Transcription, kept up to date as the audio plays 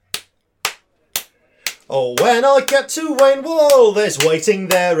Oh, when I get to Wayne Wall, there's waiting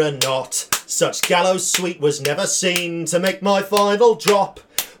there a knot. Such gallows sweet was never seen to make my final drop.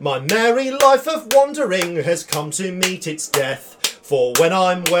 My merry life of wandering has come to meet its death. For when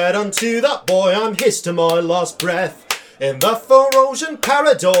I'm wed unto that boy, I'm his to my last breath. In the Ferosian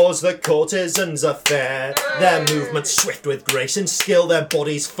Paradors, the courtesans are fair. Their movements swift with grace and skill, their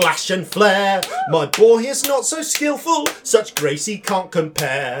bodies flash and flare. My boy is not so skillful, such grace he can't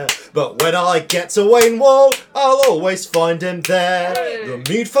compare. But when I get to Wayne Wall, I'll always find him there. The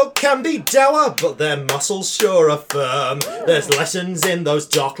mead folk can be dour, but their muscles sure are firm. There's lessons in those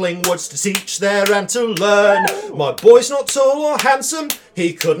darkling woods to teach there and to learn. My boy's not tall or handsome,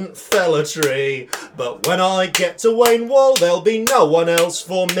 he couldn't fell a tree. But when I get to Wayne Wall, there'll be no one else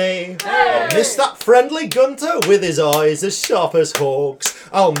for me. I'll miss that friendly Gunter with his eyes as sharp as hawks.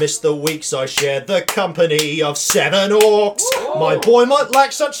 I'll miss the weeks I shared the company of 7 orcs. My boy might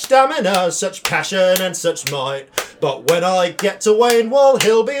lack such stamina, such passion and such might, but when I get to Wayne Wall,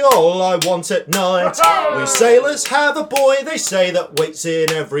 he'll be all I want at night. We sailors have a boy, they say, that waits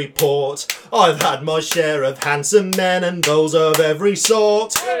in every port. I've had my share of handsome men and those of every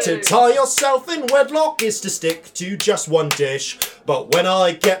sort. To tie yourself in wedlock is to stick to just one dish. But when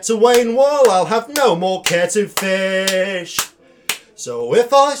I get to Wayne Wall, I'll have no more care to fish. So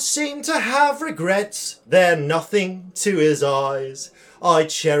if I seem to have regrets, they're nothing to his eyes. I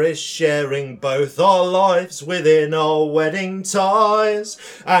cherish sharing both our lives within our wedding ties.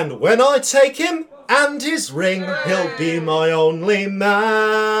 And when I take him and his ring, he'll be my only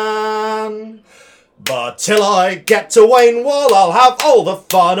man. But till I get to Wayne Wall, I'll have all the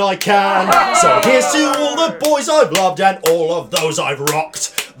fun I can. So here's to all the boys I've loved and all of those I've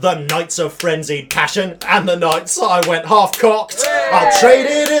rocked. The nights of frenzied passion and the nights I went half-cocked. I'll trade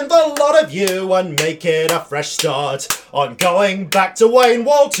it in the lot of you and make it a fresh start. I'm going back to Wayne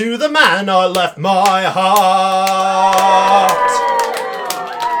Wall, to the man I left my heart.